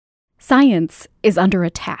Science is under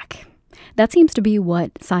attack. That seems to be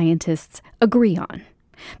what scientists agree on.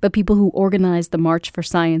 But people who organized the March for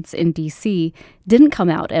Science in D.C. didn't come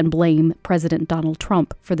out and blame President Donald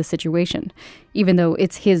Trump for the situation, even though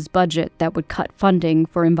it's his budget that would cut funding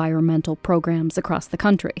for environmental programs across the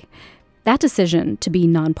country. That decision to be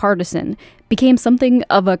nonpartisan became something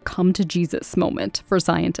of a come-to-Jesus moment for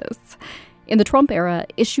scientists. In the Trump era,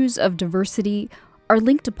 issues of diversity are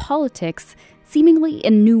linked to politics seemingly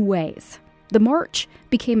in new ways. The march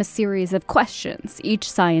became a series of questions each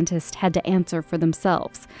scientist had to answer for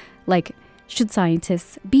themselves, like, should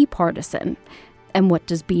scientists be partisan? And what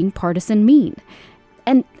does being partisan mean?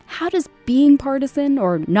 And how does being partisan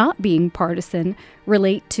or not being partisan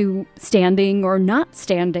relate to standing or not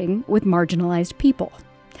standing with marginalized people?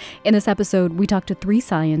 In this episode, we talk to 3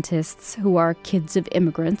 scientists who are kids of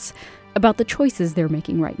immigrants about the choices they're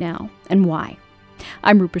making right now and why.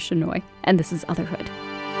 I'm Rupa Shenoy, and this is Otherhood.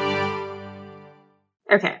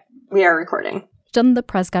 Okay, we are recording. Chanda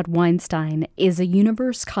Prescott-Weinstein is a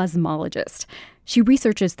universe cosmologist. She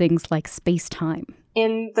researches things like space-time.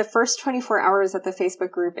 In the first 24 hours that the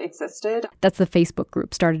Facebook group existed, that's the Facebook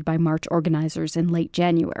group started by March organizers in late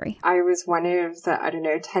January. I was one of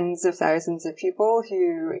the, tens of thousands of people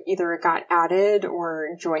who either got added or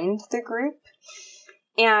joined the group,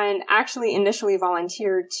 and actually initially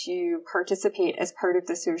volunteered to participate as part of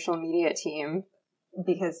the social media team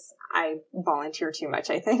because I volunteer too much,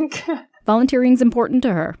 I think. Volunteering's important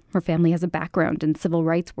to her. Her family has a background in civil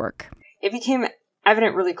rights work. It became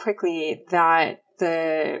evident really quickly that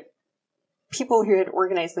the people who had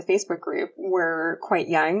organized the Facebook group were quite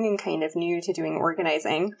young and kind of new to doing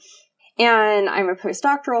organizing. And I'm a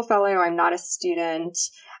postdoctoral fellow. I'm not a student.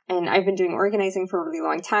 And I've been doing organizing for a really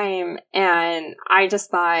long time. And I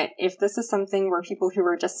just thought, if this is something where people who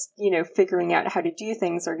are just, figuring out how to do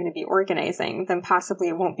things are going to be organizing, then possibly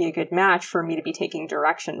it won't be a good match for me to be taking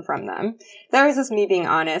direction from them. That was just me being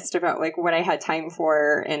honest about what I had time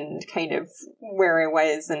for and kind of where I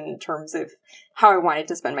was in terms of how I wanted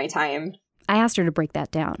to spend my time. I asked her to break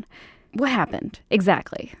that down. What happened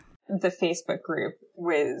exactly? The Facebook group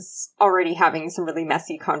was already having some really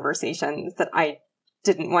messy conversations that I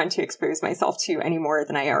didn't want to expose myself to any more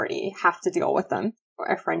than I already have to deal with them.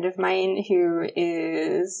 A friend of mine who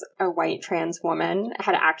is a white trans woman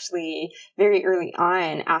had actually very early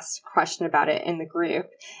on asked a question about it in the group.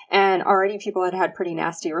 And already people had pretty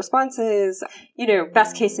nasty responses.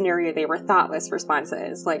 Best case scenario, they were thoughtless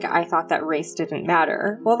responses. Like, I thought that race didn't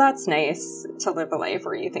matter. Well, that's nice to live a life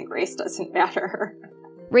where you think race doesn't matter.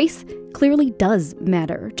 Race clearly does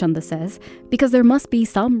matter, Chanda says, because there must be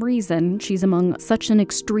some reason she's among such an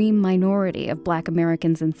extreme minority of Black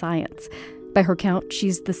Americans in science. By her count,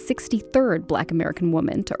 she's the 63rd Black American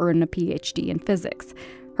woman to earn a PhD in physics.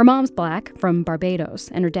 Her mom's Black, from Barbados,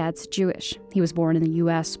 and her dad's Jewish. He was born in the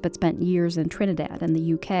U.S. but spent years in Trinidad and the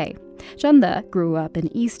U.K. Chanda grew up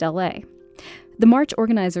in East L.A. The march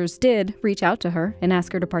organizers did reach out to her and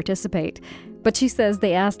ask her to participate, but she says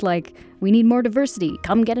they asked we need more diversity,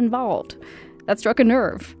 come get involved. That struck a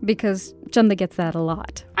nerve, because Chanda gets that a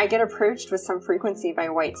lot. I get approached with some frequency by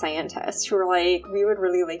white scientists who are like, we would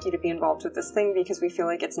really like you to be involved with this thing because we feel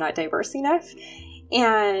like it's not diverse enough.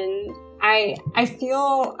 And I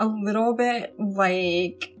feel a little bit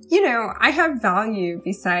like, I have value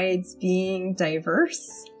besides being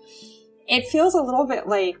diverse. It feels a little bit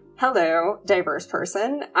like, hello, diverse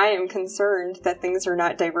person. I am concerned that things are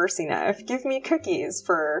not diverse enough. Give me cookies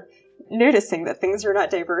for noticing that things are not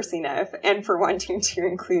diverse enough and for wanting to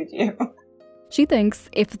include you. She thinks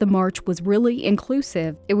if the march was really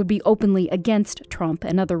inclusive, it would be openly against Trump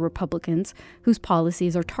and other Republicans whose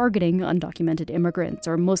policies are targeting undocumented immigrants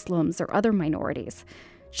or Muslims or other minorities.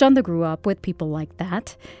 Chanda grew up with people like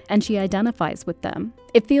that, and she identifies with them.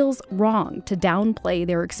 It feels wrong to downplay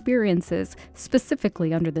their experiences,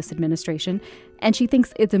 specifically under this administration, and she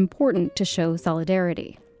thinks it's important to show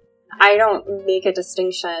solidarity. I don't make a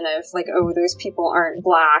distinction of those people aren't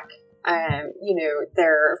Black,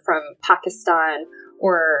 they're from Pakistan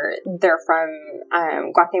or they're from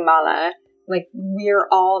Guatemala. We're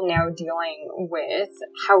all now dealing with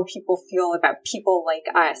how people feel about people like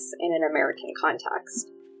us in an American context.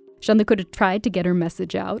 Chanda could have tried to get her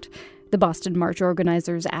message out. The Boston March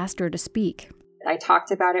organizers asked her to speak. I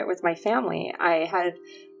talked about it with my family. I had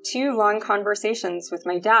 2 long conversations with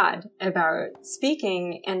my dad about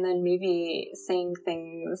speaking and then maybe saying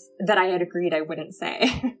things that I had agreed I wouldn't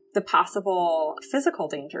say. The possible physical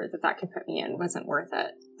danger that could put me in wasn't worth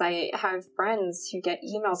it. I have friends who get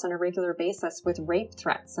emails on a regular basis with rape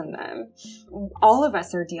threats in them. All of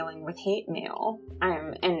us are dealing with hate mail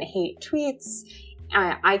and hate tweets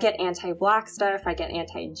I get anti-Black stuff. I get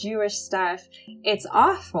anti-Jewish stuff. It's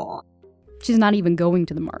awful. She's not even going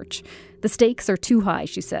to the march. The stakes are too high,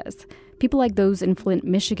 she says. People like those in Flint,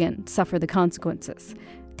 Michigan, suffer the consequences.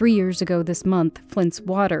 3 years ago this month, Flint's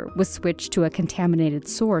water was switched to a contaminated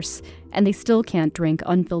source, and they still can't drink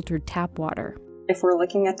unfiltered tap water. If we're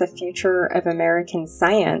looking at the future of American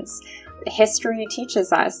science, history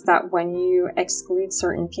teaches us that when you exclude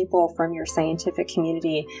certain people from your scientific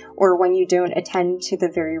community, or when you don't attend to the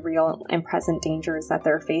very real and present dangers that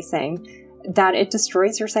they're facing, that it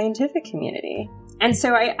destroys your scientific community. And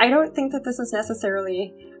so I don't think that this is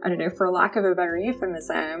necessarily, I don't know, for lack of a better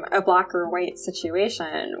euphemism, a black or white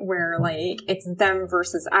situation where like it's them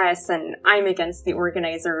versus us and I'm against the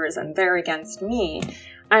organizers and they're against me.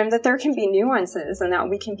 That there can be nuances and that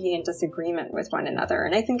we can be in disagreement with one another.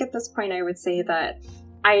 And I think at this point I would say that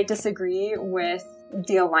I disagree with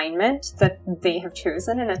the alignment that they have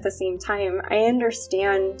chosen. And at the same time, I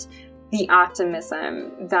understand the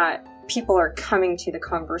optimism that people are coming to the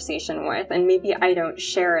conversation with, and maybe I don't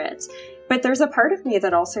share it. But there's a part of me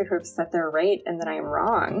that also hopes that they're right and that I'm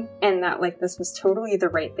wrong, and that like this was totally the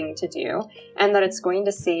right thing to do, and that it's going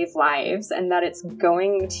to save lives, and that it's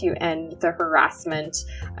going to end the harassment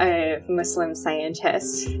of Muslim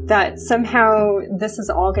scientists, that somehow this is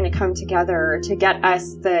all going to come together to get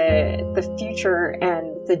us the future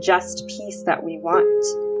and the just peace that we want.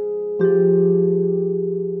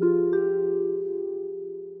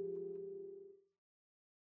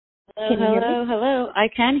 Hello. I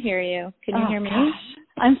can hear you. Can you hear me? Gosh.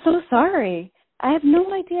 I'm so sorry. I have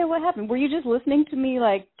no idea what happened. Were you just listening to me,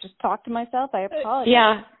 like, just talk to myself? I apologize.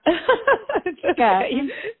 Yeah. Yeah.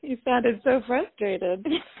 You sounded so frustrated.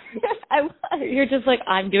 I was. You're just like,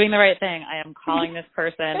 I'm doing the right thing. I am calling this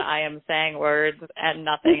person. I am saying words, and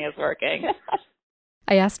nothing is working.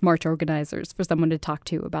 I asked march organizers for someone to talk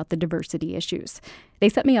to about the diversity issues. They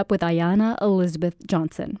set me up with Ayanna Elizabeth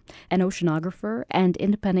Johnson, an oceanographer and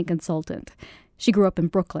independent consultant. She grew up in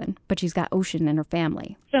Brooklyn, but she's got ocean in her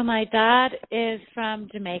family. So my dad is from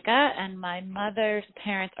Jamaica, and my mother's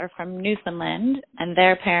parents are from Newfoundland, and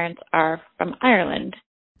their parents are from Ireland.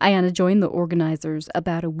 Ayanna joined the organizers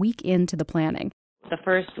about a week into the planning. The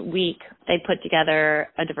first week, they put together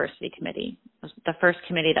a diversity committee. It was the first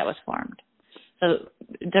committee that was formed. So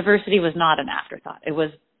diversity was not an afterthought. It was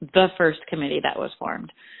the first committee that was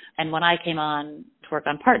formed. And when I came on to work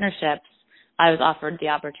on partnerships, I was offered the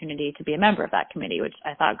opportunity to be a member of that committee, which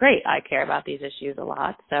I thought, great, I care about these issues a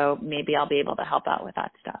lot, so maybe I'll be able to help out with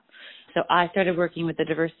that stuff. So I started working with the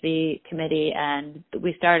diversity committee, and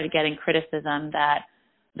we started getting criticism that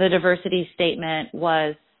the diversity statement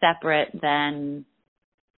was separate than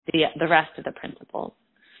the rest of the principles,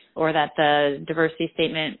 or that the diversity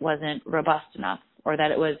statement wasn't robust enough, or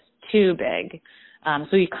that it was too big.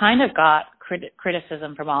 So you kind of got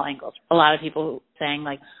criticism from all angles. A lot of people saying,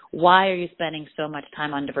 like, why are you spending so much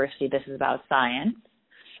time on diversity? This is about science.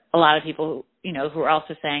 A lot of people, who are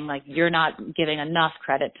also saying, like, you're not giving enough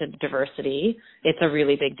credit to diversity. It's a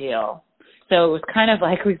really big deal. So it was kind of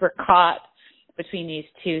like we were caught between these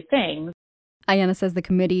two things. Ayanna says the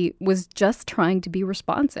committee was just trying to be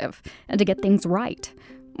responsive and to get things right,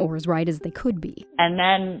 or as right as they could be. And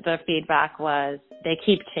then the feedback was, they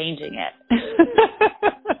keep changing it.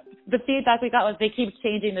 The feedback we got was, they keep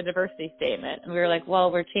changing the diversity statement. And we were like, well,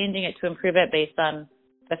 we're changing it to improve it based on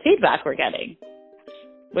the feedback we're getting,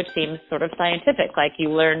 which seems sort of scientific. Like, you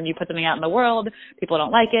learn, you put something out in the world, people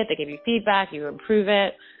don't like it, they give you feedback, you improve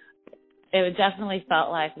it. It definitely felt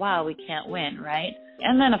like, wow, we can't win, right?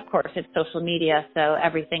 And then, of course, it's social media, so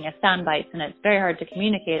everything is sound bites, and it's very hard to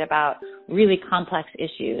communicate about really complex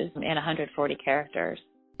issues in 140 characters.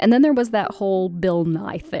 And then there was that whole Bill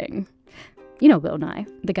Nye thing. You know Bill Nye,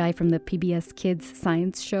 the guy from the PBS Kids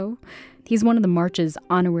science show. He's one of the march's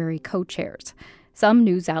honorary co-chairs. Some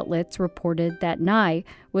news outlets reported that Nye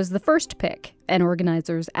was the first pick, and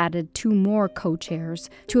organizers added 2 more co-chairs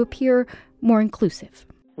to appear more inclusive.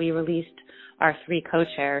 We released our 3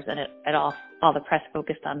 co-chairs, and all the press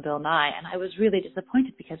focused on Bill Nye, and I was really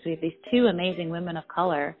disappointed because we have these 2 amazing women of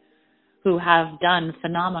color who have done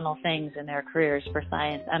phenomenal things in their careers for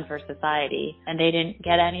science and for society, and they didn't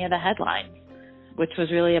get any of the headlines, which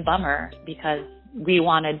was really a bummer because we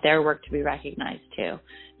wanted their work to be recognized too.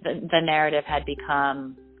 The narrative had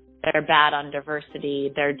become, they're bad on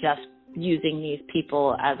diversity, they're just using these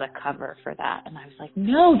people as a cover for that. And I was like,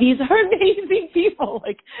 no, these are amazing people.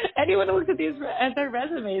 Like, anyone who looks at their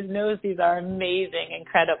resumes knows these are amazing,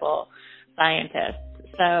 incredible scientists.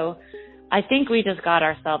 So I think we just got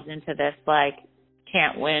ourselves into this, like,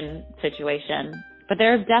 can't win situation. But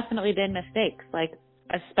there have definitely been mistakes, like,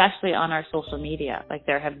 especially on our social media. Like,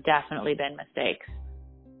 there have definitely been mistakes.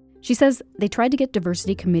 She says they tried to get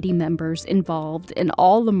diversity committee members involved in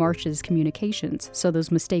all the march's communications so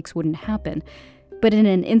those mistakes wouldn't happen. But in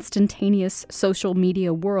an instantaneous social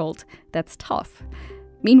media world, that's tough.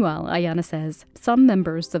 Meanwhile, Ayanna says some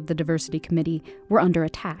members of the diversity committee were under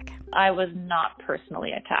attack. I was not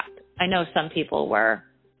personally attacked. I know some people were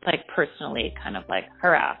personally kind of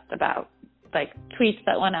harassed about tweets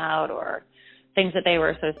that went out or things that they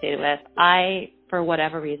were associated with. I, for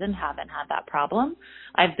whatever reason, haven't had that problem.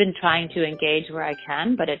 I've been trying to engage where I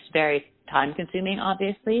can, but it's very time consuming,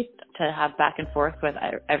 obviously, to have back and forth with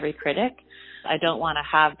every critic. I don't want to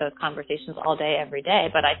have those conversations all day, every day,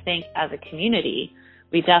 but I think as a community,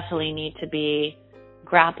 we definitely need to be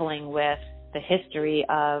grappling with the history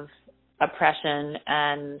of oppression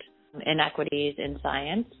and inequities in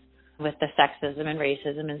science, with the sexism and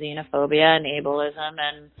racism and xenophobia and ableism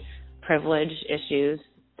and privilege issues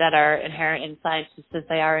that are inherent in science just as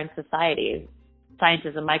they are in society. Science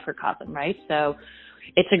is a microcosm, right? So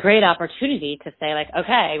it's a great opportunity to say,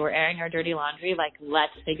 okay, we're airing our dirty laundry.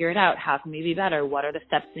 Let's figure it out. How can we be better? What are the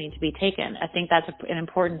steps that need to be taken? I think that's an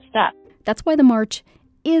important step. That's why the march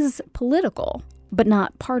is political, but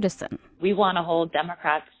not partisan. We want to hold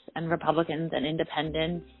Democrats and Republicans and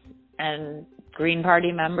independents and Green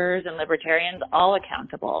Party members and libertarians all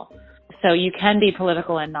accountable. So you can be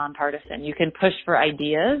political and nonpartisan. You can push for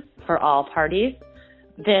ideas for all parties.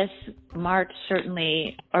 This march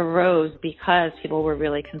certainly arose because people were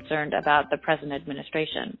really concerned about the present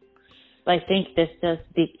administration. But I think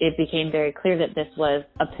it became very clear that this was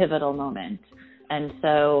a pivotal moment. And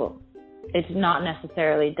so it's not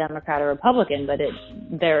necessarily Democrat or Republican, but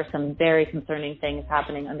there are some very concerning things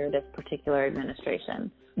happening under this particular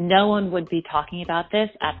administration. No one would be talking about this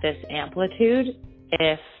at this amplitude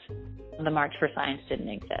if the March for Science didn't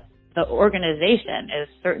exist. The organization is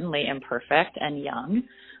certainly imperfect and young.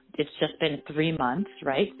 It's just been 3 months,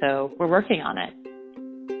 right? So we're working on it.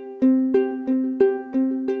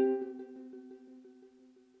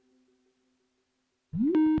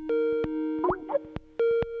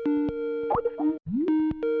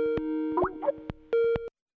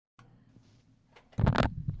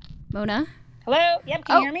 Mona? Hello? Yep,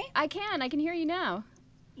 can you hear me? I can hear you now.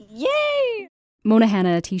 Yay! Mona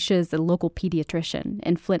Hanna-Attisha is a local pediatrician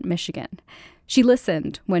in Flint, Michigan. She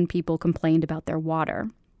listened when people complained about their water.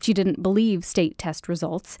 She didn't believe state test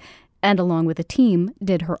results, and along with a team,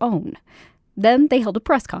 did her own. Then they held a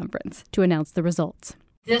press conference to announce the results.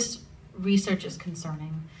 This research is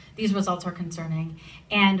concerning. These results are concerning.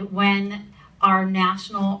 And when our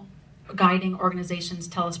national guiding organizations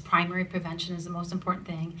tell us primary prevention is the most important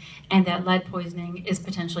thing and that lead poisoning is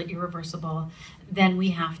potentially irreversible, then we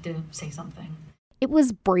have to say something. It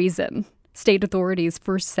was brazen. State authorities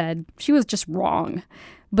first said she was just wrong.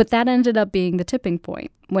 But that ended up being the tipping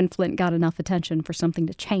point when Flint got enough attention for something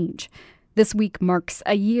to change. This week marks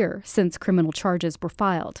a year since criminal charges were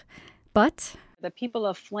filed. But the people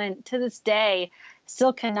of Flint, to this day,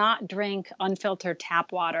 still cannot drink unfiltered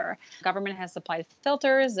tap water. Government has supplied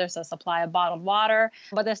filters, there's a supply of bottled water,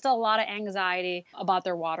 but there's still a lot of anxiety about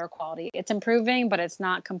their water quality. It's improving, but it's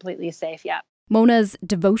not completely safe yet. Mona's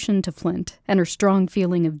devotion to Flint and her strong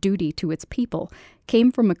feeling of duty to its people came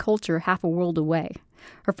from a culture half a world away.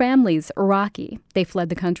 Her family's Iraqi. They fled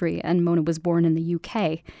the country, and Mona was born in the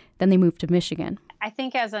UK. Then they moved to Michigan. I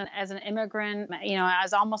think as an immigrant,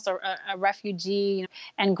 as almost a refugee,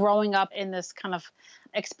 and growing up in this kind of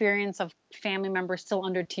experience of family members still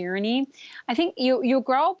under tyranny, I think you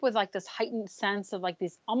grow up with this heightened sense of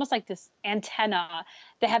this antenna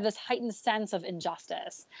that have this heightened sense of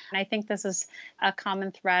injustice. And I think this is a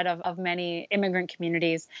common thread of many immigrant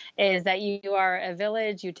communities, is that you are a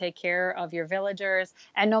village, you take care of your villagers,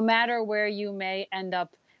 and no matter where you may end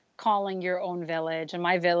up calling your own village, and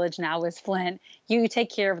my village now is Flint, you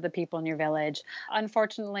take care of the people in your village.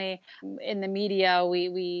 Unfortunately, in the media,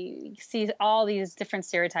 we see all these different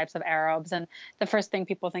stereotypes of Arabs, and the first thing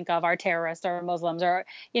people think of are terrorists or Muslims, or,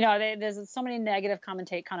 there's so many negative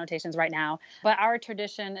connotations right now. But our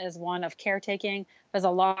tradition is one of caretaking. There's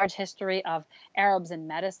a large history of Arabs in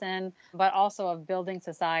medicine, but also of building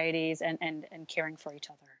societies and caring for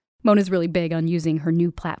each other. Mona's really big on using her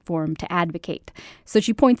new platform to advocate. So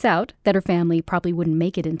she points out that her family probably wouldn't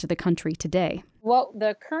make it into the country today. What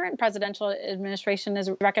the current presidential administration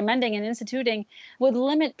is recommending and instituting would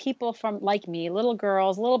limit people from, like me, little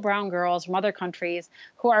girls, little brown girls from other countries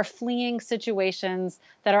who are fleeing situations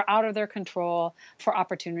that are out of their control for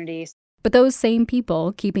opportunities. But those same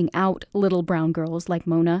people keeping out little brown girls like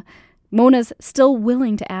Mona's still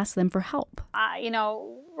willing to ask them for help.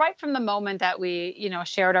 Right from the moment that we,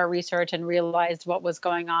 shared our research and realized what was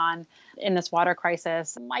going on, in this water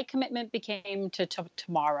crisis, my commitment became to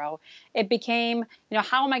tomorrow. It became,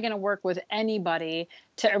 how am I going to work with anybody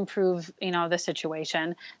to improve, the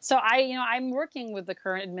situation? So I'm working with the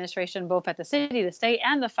current administration, both at the city, the state,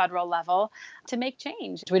 and the federal level to make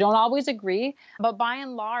change. We don't always agree, but by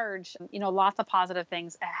and large, lots of positive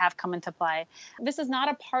things have come into play. This is not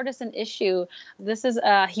a partisan issue. This is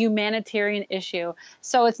a humanitarian issue.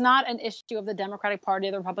 So it's not an issue of the Democratic Party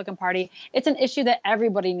or the Republican Party. It's an issue that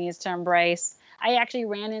everybody needs to embrace. I actually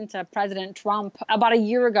ran into President Trump about a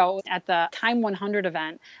year ago at the Time 100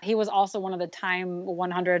 event. He was also one of the Time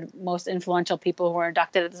 100 most influential people who were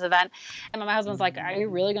inducted at this event. And my husband's like, "Are you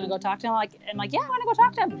really going to go talk to him?" I'm like, "Yeah, I want to go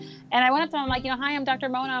talk to him." And I went up to him, I'm like, "Hi, I'm Dr.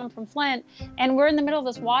 Mona. I'm from Flint. And we're in the middle of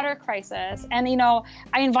this water crisis. And,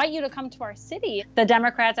 I invite you to come to our city." The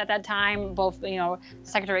Democrats at that time, both,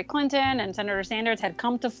 Secretary Clinton and Senator Sanders had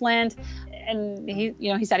come to Flint. And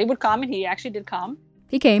he said he would come, and he actually did come.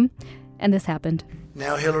 He came. And this happened.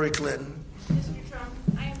 Now Hillary Clinton. Mr. Trump,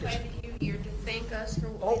 I invited you here to thank us for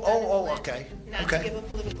what we've done. Okay. Not Okay. to give a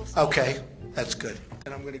political statement. Okay, that's good.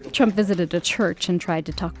 And I'm going to go. Trump visited a church and tried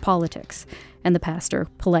to talk politics, and the pastor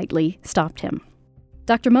politely stopped him.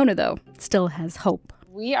 Dr. Mona, though, still has hope.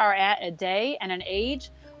 We are at a day and an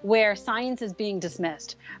age where science is being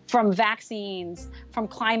dismissed, from vaccines, from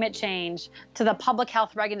climate change, to the public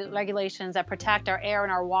health regulations that protect our air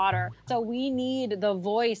and our water. So we need the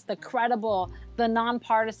voice, the credible, the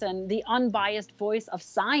nonpartisan, the unbiased voice of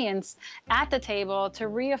science at the table to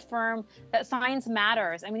reaffirm that science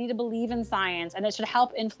matters, and we need to believe in science, and it should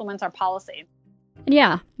help influence our policy. And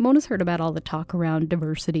yeah, Mona's heard about all the talk around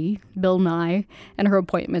diversity, Bill Nye, and her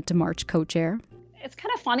appointment to March co-chair. It's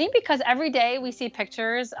kind of funny because every day we see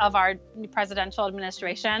pictures of our presidential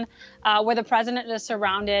administration where the president is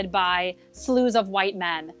surrounded by slews of white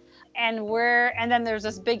men. And then there's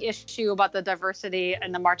this big issue about the diversity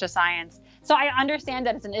in the March of Science. So I understand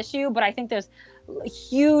that it's an issue, but I think there's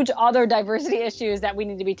huge other diversity issues that we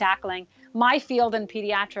need to be tackling. My field in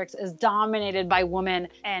pediatrics is dominated by women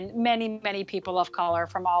and many, many people of color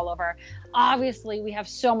from all over. Obviously, we have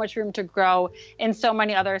so much room to grow in so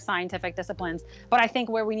many other scientific disciplines. But I think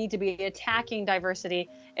where we need to be attacking diversity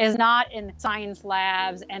is not in science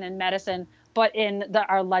labs and in medicine, but in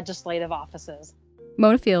our legislative offices.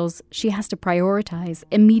 Mona feels she has to prioritize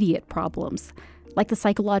immediate problems, like the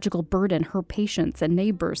psychological burden her patients and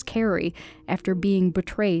neighbors carry after being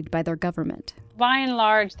betrayed by their government. By and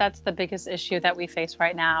large, that's the biggest issue that we face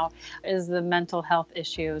right now is the mental health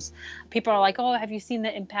issues. People are like, "Oh, have you seen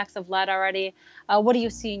the impacts of lead already? What do you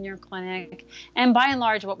see in your clinic?" And by and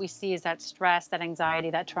large, what we see is that stress, that anxiety,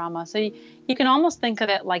 that trauma. So you can almost think of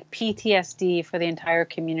it like PTSD for the entire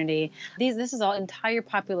community. This is an entire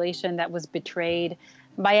population that was betrayed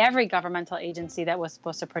by every governmental agency that was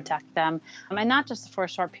supposed to protect them, and not just for a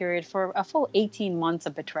short period, for a full 18 months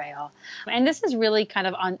of betrayal. And this is really kind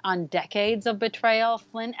of on decades of betrayal.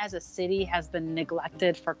 Flint as a city has been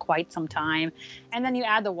neglected for quite some time. And then you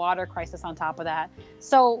add the water crisis on top of that.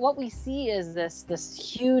 So what we see is this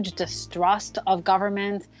huge distrust of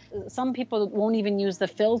government. Some people won't even use the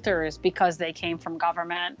filters because they came from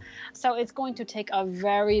government. So it's going to take a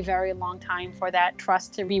very, very long time for that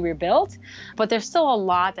trust to be rebuilt. But there's still a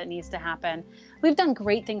lot that needs to happen. We've done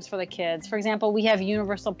great things for the kids. For example, we have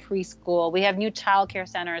universal preschool. We have new childcare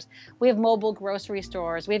centers. We have mobile grocery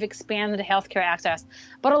stores. We've expanded healthcare access.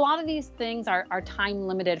 But a lot of these things are time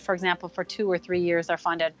limited. For example, for 2 or 3 years they're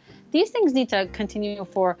funded. These things need to continue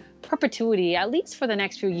for perpetuity, at least for the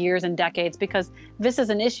next few years and decades, because this is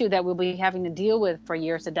an issue that we'll be having to deal with for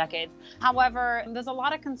years to decades. However, there's a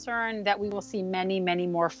lot of concern that we will see many, many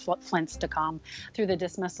more Flints to come through the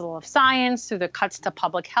dismissal of science, through the cuts to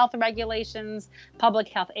public health regulations, public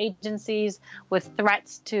health agencies, with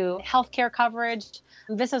threats to healthcare coverage.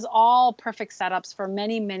 This is all perfect setups for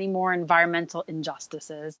many, many more environmental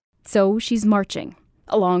injustices. So she's marching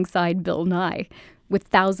alongside Bill Nye with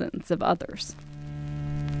thousands of others.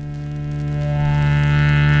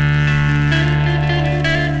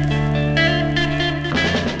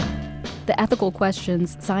 The ethical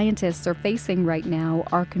questions scientists are facing right now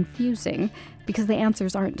are confusing because the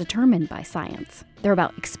answers aren't determined by science. They're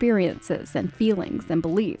about experiences and feelings and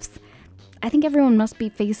beliefs. I think everyone must be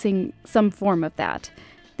facing some form of that.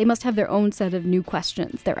 They must have their own set of new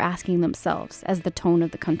questions they're asking themselves as the tone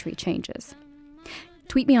of the country changes.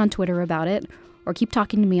 Tweet me on Twitter about it, or keep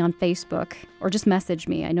talking to me on Facebook, or just message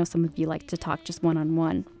me. I know some of you like to talk just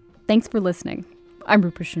one-on-one. Thanks for listening. I'm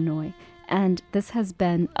Rupa Shenoy, and this has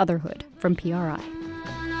been Otherhood from PRI.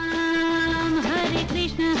 Hare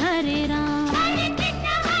Krishna, Hare Ram.